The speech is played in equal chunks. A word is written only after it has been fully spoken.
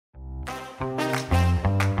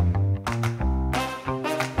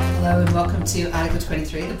welcome to Article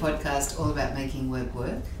 23, the podcast all about making work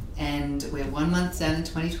work. And we're 1 month down in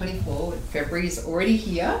 2024. February is already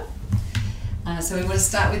here. So we want to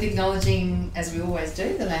start with acknowledging, as we always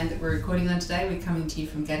do, the land that we're recording on today. We're coming to you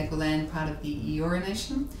from Gadigal land, part of the Eora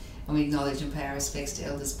Nation. And we acknowledge and pay our respects to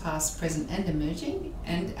elders past, present and emerging,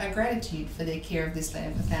 and our gratitude for their care of this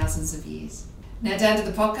land for thousands of years. Now down to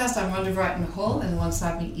the podcast, I'm Rhonda Brighton-Hall, and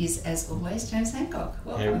alongside me is, as always, James Hancock.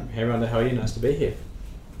 Welcome. Hey Rhonda, how are you? Nice to be here.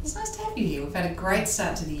 It's nice to have you here. We've had a great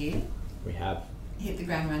start to the year. We have. Hit the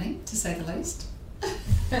ground running, to say the least,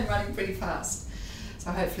 and running pretty fast. So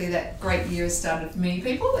hopefully that great year has started for many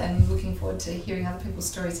people, and looking forward to hearing other people's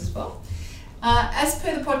stories as well. As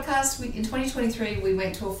per the podcast, in 2023 we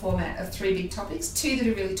went to a format of 3 big topics, 2 that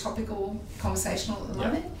are really topical, conversational at the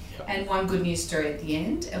moment, and 1 good news story at the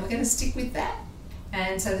end, and we're going to stick with that.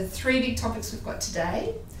 And so the 3 big topics we've got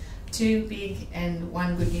today, 2 big and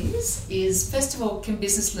 1 good news, is first of all, can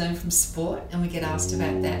business learn from sport? And we get asked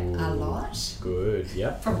about that a lot. Good,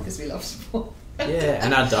 yep. Probably because we love sport. Yeah,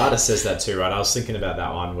 and our data says that too, right? I was thinking about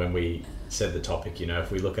that one when we said the topic. You know,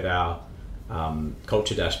 if we look at our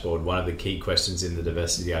culture dashboard, one of the key questions in the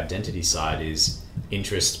diversity identity side is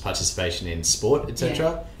interest, participation in sport,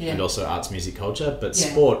 etc. And also arts, music, culture. But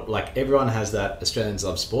sport, like everyone has that Australians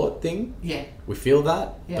love sport thing. Yeah. We feel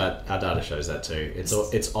that, but our data shows that too.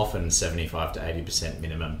 It's often 75 to 80%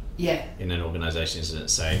 minimum. Yeah. In an organisation, isn't it?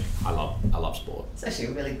 Say, I love sport. It's actually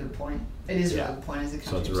a really good point. It is a really good point as a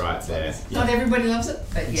country. So it's right there. Not everybody loves it,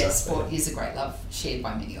 but sport is a great love shared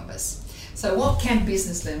by many of us. So what can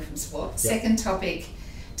business learn from sport? Second topic,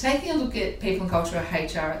 taking a look at people and culture or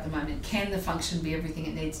HR at the moment. Can the function be everything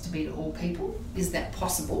it needs to be to all people? Is that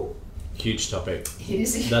possible? Huge topic. It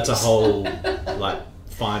is. That's a whole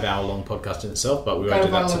 5-hour-long podcast in itself, but we won't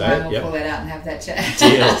do that today. We'll pull that out and have that chat.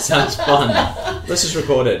 Deal. Sounds fun. Let's just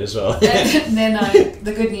record it as well. And then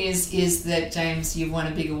the good news is that, James, you've won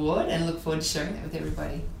a big award, and look forward to sharing that with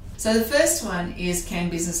everybody. So the first one is,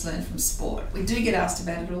 can business learn from sport? We do get asked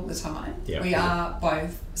about it all the time. Yep. We are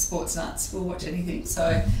both sports nuts. We'll watch anything.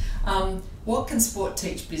 So what can sport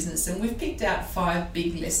teach business? And we've picked out 5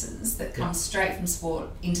 big lessons that come straight from sport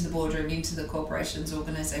into the boardroom, into the corporations,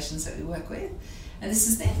 organisations that we work with. And this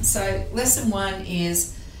is them. So lesson 1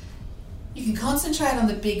 is, you can concentrate on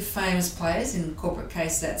the big famous players, in corporate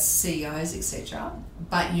case that's CEOs, etc.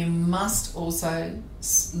 But you must also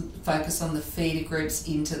focus on the feeder groups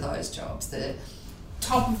into those jobs, the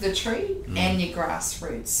top of the tree and your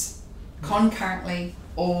grassroots, concurrently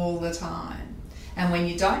all the time. And when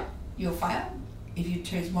you don't, you'll fail if you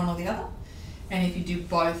choose one or the other. And if you do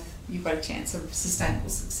both, you've got a chance of sustainable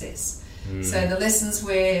success. So the lessons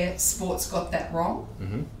where sports got that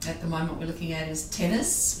wrong, at the moment we're looking at is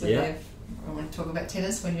tennis. I want to talk about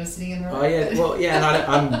tennis when you're sitting in the room. Oh yeah, well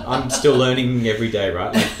yeah, and I'm still learning every day,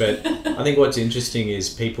 right? But I think what's interesting is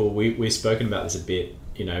people. We've spoken about this a bit,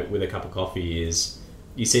 you know, with a cup of coffee. Is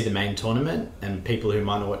you see the main tournament, and people who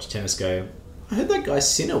might not watch tennis go, I heard that guy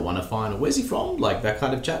Sinner won a final. Where's he from? Like that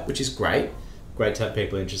kind of chat, which is great to have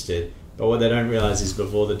people interested. But what they don't realise is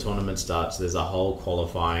before the tournament starts, there's a whole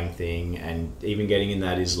qualifying thing, and even getting in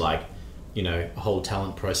that is like, you know, a whole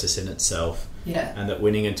talent process in itself. Yeah. And that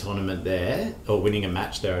winning a tournament there, or winning a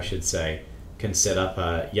match there, I should say, can set up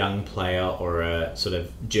a young player or a sort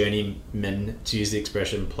of journeyman, to use the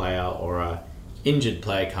expression, player, or a injured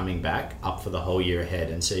player coming back up for the whole year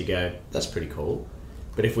ahead. And so you go, that's pretty cool.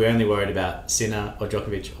 But if we're only worried about Sinner or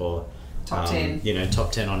Djokovic or top 10, you know,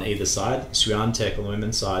 top 10 on either side, Swiatek on the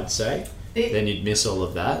women's side, say, then you'd miss all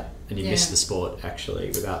of that. And you miss the sport, actually,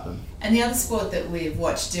 without them. And the other sport that we've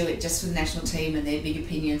watched do it just with the national team and their big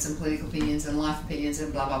opinions and political opinions and life opinions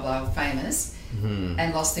and blah, blah, blah, famous,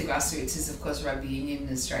 and lost their grassroots is, of course, rugby union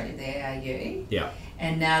in Australia, the ARU. Yeah.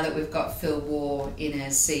 And now that we've got Phil Waugh in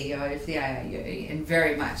as CEO of the ARU, and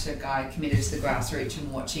very much a guy committed to the grassroots and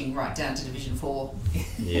watching right down to Division 4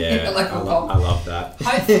 in the local comp. I love that.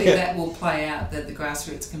 Hopefully that will play out, that the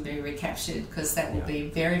grassroots can be recaptured, because that will be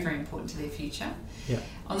very, very important to their future. Yeah.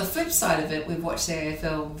 On the flip side of it, we've watched the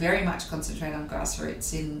AFL very much concentrate on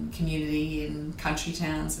grassroots in community, in country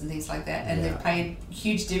towns and things like that, and they've paid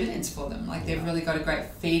huge dividends for them. Like they've really got a great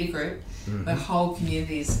feeder group where whole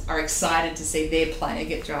communities are excited to see their player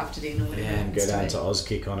get drafted in or whatever. Yeah, and go down to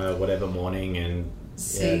Auskick on a whatever morning and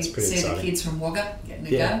it's pretty see exciting. The kids from Wagga getting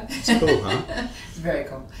a go. It's cool, huh? It's very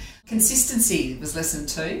cool. Consistency was lesson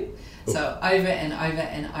 2. So over and over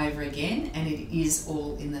and over again, and it is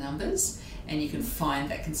all in the numbers. And you can find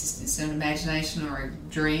that consistency. It's not an imagination or a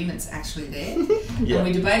dream, it's actually there. And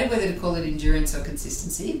we debated whether to call it endurance or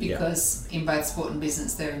consistency, because in both sport and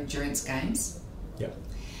business, they're endurance games.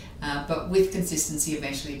 But with consistency,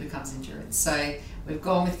 eventually it becomes endurance. So we've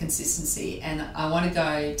gone with consistency, and I want to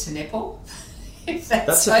go to netball. If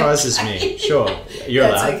that surprises me. Sure, you're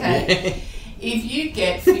allowed. Okay. If you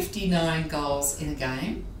get 59 goals in a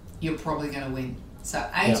game, you're probably going to win. So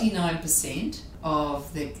 89%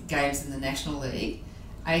 of the games in the National League,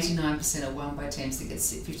 89% are won by teams that get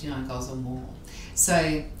 59 goals or more.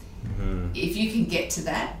 So if you can get to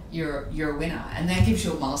that, you're a winner, and that gives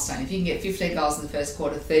you a milestone. If you can get 15 goals in the first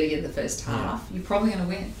quarter, 30 in the first half, you're probably going to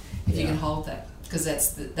win if you can hold that, because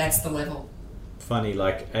that's the level. Funny,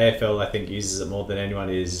 like AFL, I think, uses it more than anyone.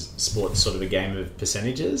 Is sports sort of a game of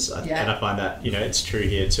percentages, and I find that it's true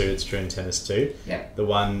here too. It's true in tennis too. The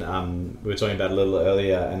one we were talking about a little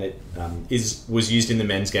earlier, and it was used in the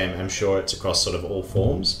men's game. I'm sure it's across sort of all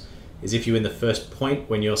forms. Is if you win the first point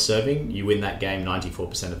when you're serving, you win that game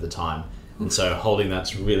 94% of the time. And so holding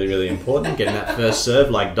that's really, really important. Getting that first serve,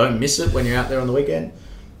 like don't miss it when you're out there on the weekend.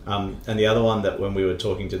 And the other one that when we were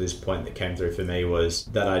talking to this point that came through for me was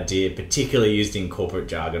that idea, particularly used in corporate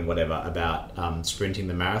jargon, whatever, about sprinting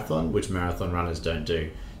the marathon, which marathon runners don't do.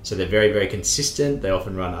 So they're very, very consistent. They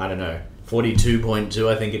often run, 42.2,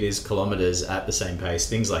 I think it is, kilometers at the same pace,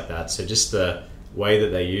 things like that. So just the way that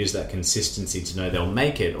they use that consistency to know they'll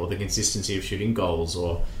make it, or the consistency of shooting goals,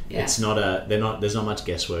 or it's not there's not much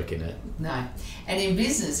guesswork in it. No. And in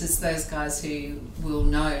business, it's those guys who will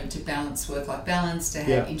know to balance work-life balance, to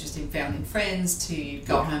have interest in family and friends, to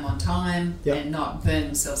go home on time and not burn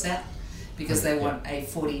themselves out because they want a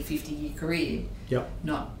 40, 50-year career,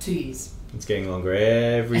 not 2 years. It's getting longer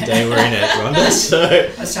every day we're in it, Rhonda. So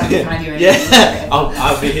I was trying to find you.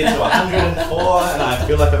 I'll be here to 104, and I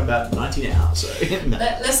feel like I'm about 90 now. So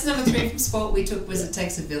lesson number 3 from sport we took was it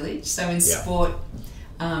takes a village. So in sport,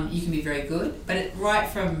 you can be very good, but right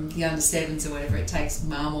from the under 7s or whatever, it takes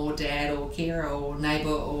mum or dad or carer or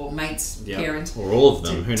neighbour or mate's parent, or all of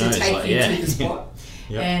them, who knows, to take you to the sport.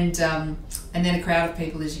 And then a crowd of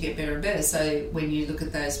people as you get better and better. So when you look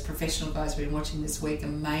at those professional guys we've been watching this week,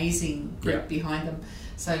 amazing group behind them.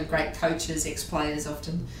 So great coaches, ex-players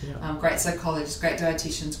often, great psychologists, great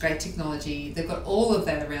dietitians, great technology. They've got all of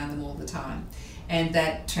that around them all the time. And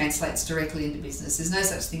that translates directly into business. There's no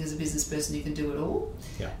such thing as a business person who can do it all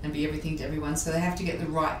and be everything to everyone. So they have to get the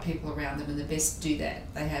right people around them, and the best do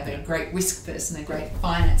that. They have a great risk person, a great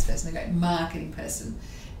finance person, a great marketing person.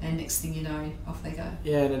 And next thing you know, off they go.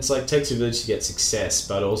 Yeah, and it's like takes a village to get success,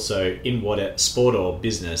 but also in sport or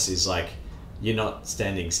business is like you're not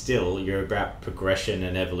standing still. You're about progression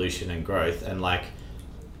and evolution and growth. And like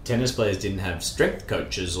tennis players didn't have strength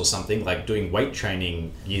coaches or something, like doing weight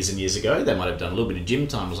training years and years ago. They might have done a little bit of gym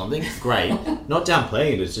time or something. Great. Not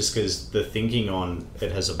downplaying it. It's just because the thinking on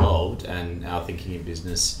it has evolved, and our thinking in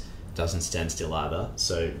business doesn't stand still either.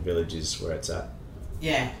 So village is where it's at.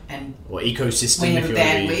 Yeah, and or ecosystem. When you have a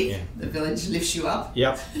bad week, the village lifts you up.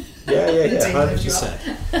 Yep. Yeah,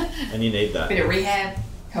 100%. And you need that. Bit of rehab,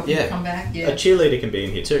 help you come back. Yeah. A cheerleader can be in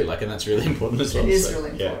here too, and that's really important as well. It is really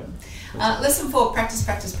important. Lesson 4: practice,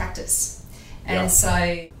 practice, practice. And so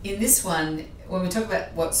in this one, when we talk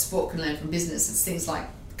about what sport can learn from business, it's things like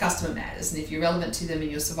customer matters, and if you're relevant to them and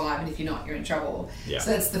you'll survive, and if you're not, you're in trouble. So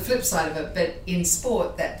that's the flip side of it. But in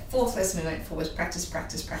sport, that 4th lesson we went for was practice,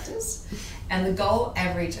 practice, practice. And the goal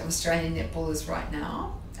average of Australian netballers right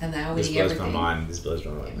now, and they are winning everything. This blows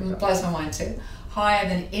my mind. It blows my mind too. Higher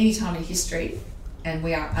than any time in history, and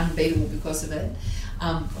we are unbeatable because of it.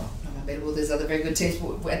 Not unbeatable, there's other very good teams,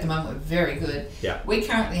 but at the moment we're very good. We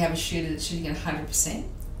currently have a shooter that's shooting at 100%.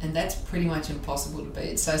 And that's pretty much impossible to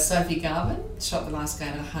beat. So Sophie Garvin shot the last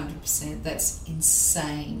game at 100%. That's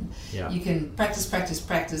insane. You can practice, practice,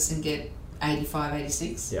 practice and get 85,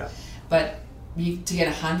 86. But to get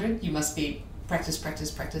 100, you must be practice, practice,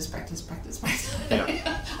 practice, practice, practice, practice.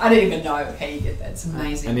 I don't even know how you get that. It's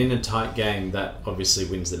amazing. And in a tight game, that obviously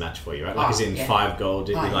wins the match for you, right? Like as in 5 goal,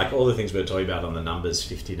 like all the things we were talking about on the numbers,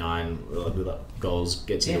 59 goals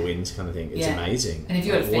gets you the wins kind of thing. It's amazing. And if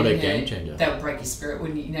you had what a game changer. That would break your spirit,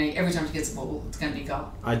 wouldn't you? You know, every time she gets the ball, it's going to be a goal.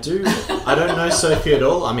 I do. I don't know Sophie at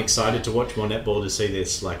all. I'm excited to watch more netball to see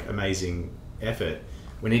this like amazing effort.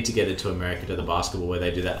 We need to get her to America to the basketball where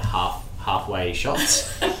they do that halfway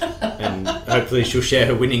shots, and hopefully she'll share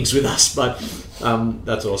her winnings with us. But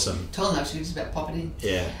that's awesome. Tall enough, she can just about pop it in.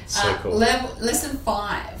 Yeah, so cool. Lesson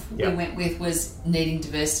 5 we went with was needing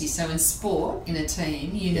diversity. So in sport, in a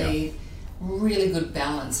team, you need really good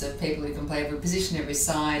balance of people who can play every position, every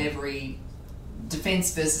side, every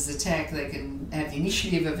defence versus attack. They can have the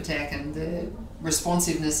initiative of attack and the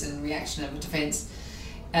responsiveness and reaction of a defence.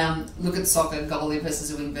 Look at soccer, goalie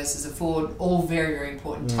versus a wing versus a forward, all very, very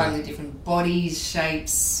important. Totally different bodies,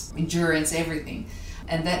 shapes, endurance, everything.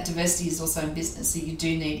 And that diversity is also in business, so you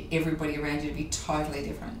do need everybody around you to be totally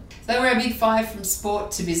different. So our big 5 from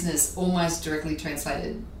sport to business, almost directly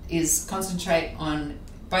translated, is concentrate on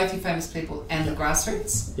both your famous people and the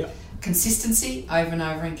grassroots. Yep. Consistency, over and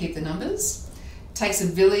over, and keep the numbers. Takes a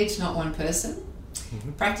village, not one person.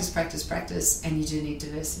 Practice, and you do need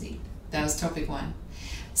diversity. That was topic 1.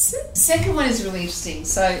 Second one is really interesting.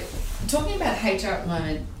 So, talking about HR at the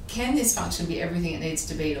moment, can this function be everything it needs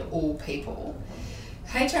to be to all people?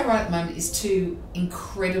 HR right at the moment is 2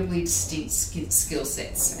 incredibly distinct skill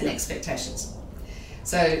sets and expectations.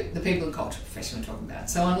 So, the people and culture profession we're talking about.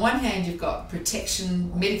 So, on one hand, you've got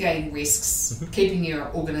protection, mitigating risks, keeping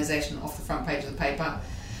your organisation off the front page of the paper,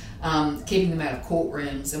 keeping them out of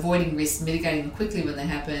courtrooms, avoiding risks, mitigating them quickly when they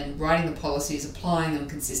happen, writing the policies, applying them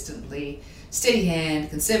consistently, steady hand,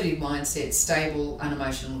 conservative mindset, stable,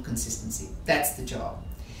 unemotional consistency. That's the job.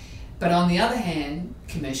 But on the other hand,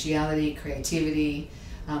 commerciality, creativity,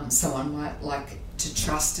 someone might like to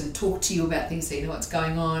trust and talk to you about things so you know what's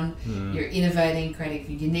going on. You're innovating,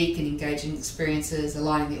 creating unique and engaging experiences,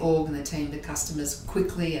 aligning the org and the team to customers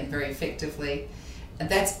quickly and very effectively. And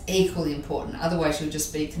that's equally important. Otherwise, you'll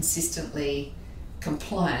just be consistently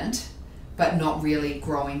compliant, but not really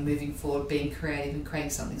growing, moving forward, being creative and creating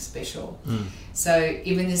something special. So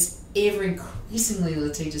even this ever increasingly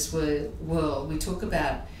litigious world, we talk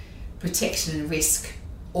about protection and risk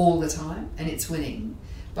all the time, and it's winning.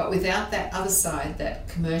 But without that other side, that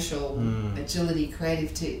commercial agility,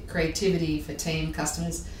 creativity for team,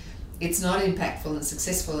 customers, it's not impactful and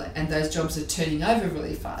successful, and those jobs are turning over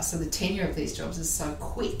really fast. So the tenure of these jobs is so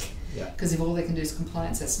quick because if all they can do is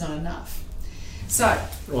compliance, that's not enough. So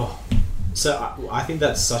I think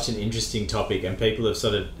that's such an interesting topic, and people have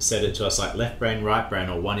sort of said it to us like left brain, right brain,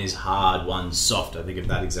 or one is hard, one's soft. I think of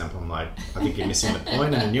that example, I'm like, I think you're missing the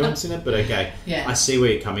point and the nuance in it, but okay, I see where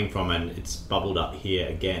you're coming from, and it's bubbled up here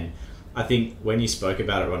again. I think when you spoke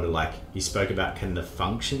about it, Rhonda, like you spoke about can the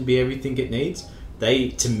function be everything it needs? They,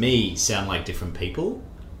 to me, sound like different people,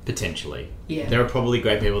 potentially. Yeah. There are probably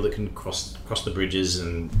great people that can cross the bridges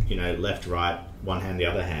and, you know, left, right, one hand, the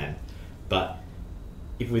other hand. But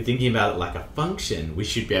if we're thinking about it like a function, we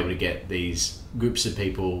should be able to get these groups of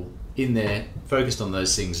people in there, focused on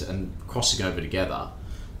those things and crossing over together.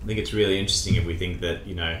 I think it's really interesting if we think that,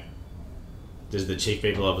 you know, does the chief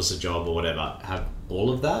people officer job or whatever have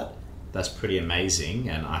all of that? That's pretty amazing,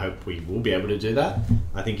 and I hope we will be able to do that.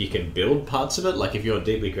 I think you can build parts of it. Like if you're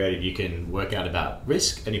deeply creative, you can work out about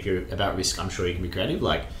risk, and if you're about risk, I'm sure you can be creative.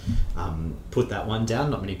 Like put that one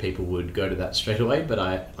down. Not many people would go to that straight away,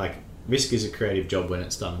 but risk is a creative job when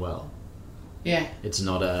it's done well. Yeah, it's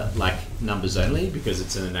not a like numbers only because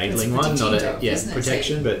it's an enabling one, not a job,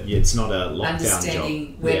 protection, but it's not a lockdown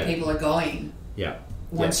understanding job. Where people are going. Yeah.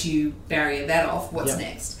 Once you barrier that off, what's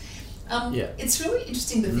next? It's really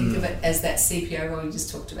interesting to think of it as that CPO role you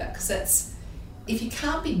just talked about, because that's, if you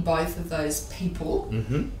can't be both of those people,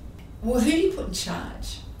 well, who do you put in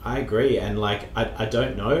charge? I agree, and like I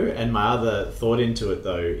don't know, and my other thought into it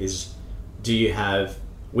though is, do you have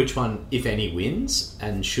which one, if any, wins,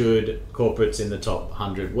 and should corporates in the top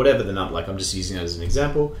 100, whatever the number, like I'm just using it as an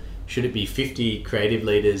example, should it be 50 creative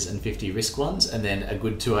leaders and 50 risk ones, and then a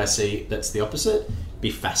good 2IC that's the opposite?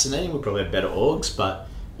 Be fascinating. We'll probably have better orgs, but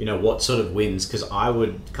you know, what sort of wins? Because I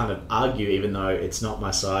would kind of argue, even though it's not my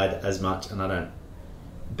side as much, and I don't,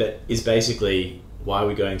 but is basically why are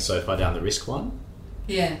we going so far down the risk one?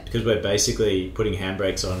 Yeah. Because we're basically putting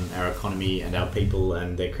handbrakes on our economy and our people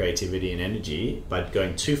and their creativity and energy by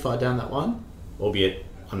going too far down that one, albeit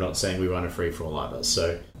I'm not saying we run a free-for-all either.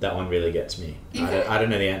 So that one really gets me. I don't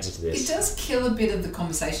know the answer to this. It does kill a bit of the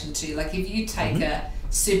conversation too. Like if you take a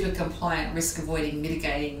super compliant, risk-avoiding,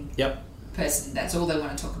 mitigating person, that's all they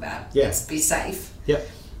want to talk about. Yeah. Let's be safe. Yep.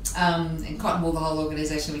 And cotton wool the whole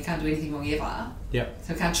organisation, we can't do anything wrong ever. Yep.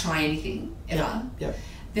 So we can't try anything ever. Yep.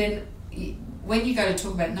 Then when you go to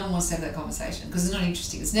talk about it, no one wants to have that conversation because it's not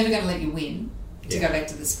interesting. It's never going to let you win, to go back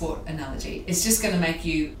to the sport analogy. It's just going to make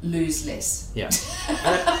you lose less. Yeah.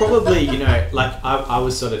 And probably, you know, like I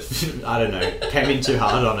was sort of, I don't know, came in too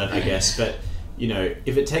hard on it, I guess, but you know,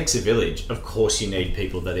 if it takes a village, of course you need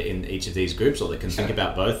people that are in each of these groups or that can think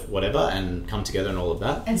about both, whatever, and come together and all of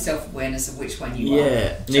that. And self-awareness of which one you are.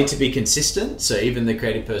 Yeah, need to be consistent, so even the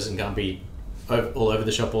creative person can't be all over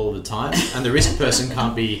the shop all of the time, and the risk person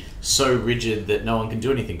can't be so rigid that no one can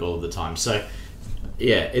do anything all of the time. So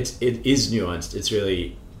yeah, it is nuanced, it's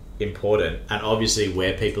really important, and obviously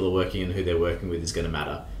where people are working and who they're working with is going to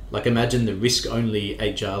matter. Like imagine the risk-only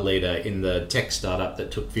HR leader in the tech startup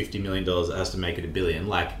that took $50 million that has to make it $1 billion.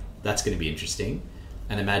 Like, that's going to be interesting.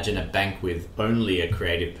 And imagine a bank with only a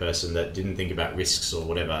creative person that didn't think about risks or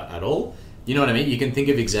whatever at all. You know what I mean? You can think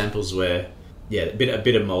of examples where, a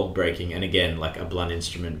bit of mold breaking, and again, like a blunt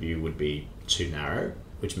instrument view would be too narrow,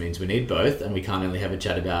 which means we need both, and we can't only have a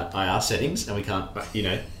chat about IR settings, and we can't,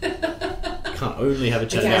 can't only have a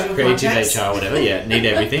chat about creative HR or whatever. Yeah, need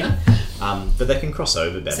everything. But they can cross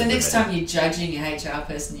over better. So next time you're judging your HR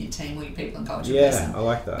person, your team, or your people and culture person, I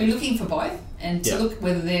like that. Be looking for both, and to look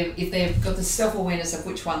whether if they've got the self-awareness of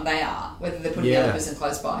which one they are, whether they're putting the other person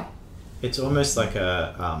close by. It's almost like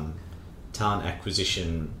a talent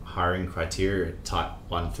acquisition hiring criteria type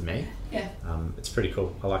one for me. Yeah. It's pretty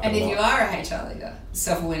cool. I like it a lot. And if you are a HR leader,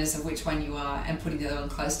 self-awareness of which one you are and putting the other one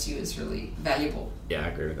close to you is really valuable. Yeah, I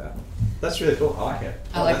agree with that. That's really cool. I like it.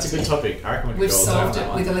 That's a good topic. I reckon we've solved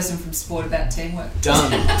it with a lesson from sport about teamwork.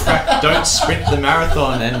 Done. Don't sprint the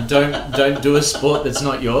marathon, and don't do a sport that's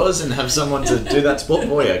not yours, and have someone to do that sport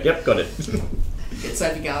for you. Yep, got it. Get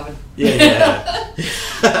Sophie Garvin. Yeah.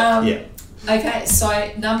 Yeah. Okay,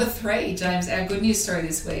 so number 3, James, our good news story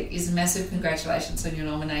this week is a massive congratulations on your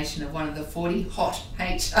nomination of one of the 40 hot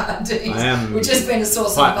HRDs, which has been a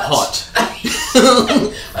source of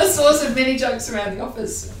a source of many jokes around the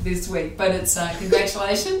office this week. But it's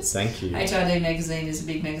congratulations. Thank you. HRD magazine is a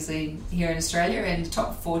big magazine here in Australia, and the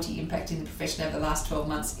top 40 impacting the profession over the last 12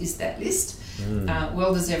 months is that list.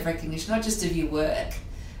 Well deserved recognition, not just of your work,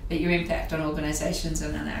 but your impact on organisations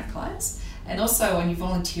and on our clients. And also on your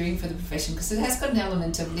volunteering for the profession, because it has got an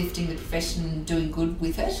element of lifting the profession and doing good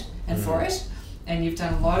with it and for it. And you've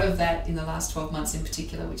done a lot of that in the last 12 months in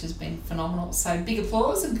particular, which has been phenomenal. So big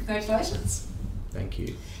applause and congratulations. Thank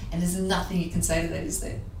you. And there's nothing you can say to that, is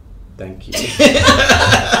there? Thank you.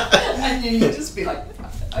 And then you'll just be like,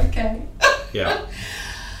 okay. Yeah.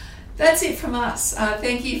 That's it from us.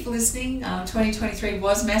 Thank you for listening. 2023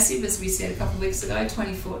 was massive, as we said a couple of weeks ago.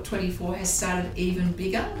 24 has started even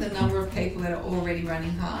bigger, the number of people that are already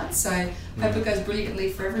running hard. So hope it goes brilliantly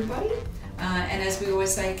for everybody. And as we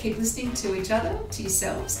always say, keep listening to each other, to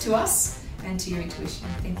yourselves, to us, and to your intuition.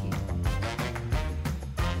 Thank you.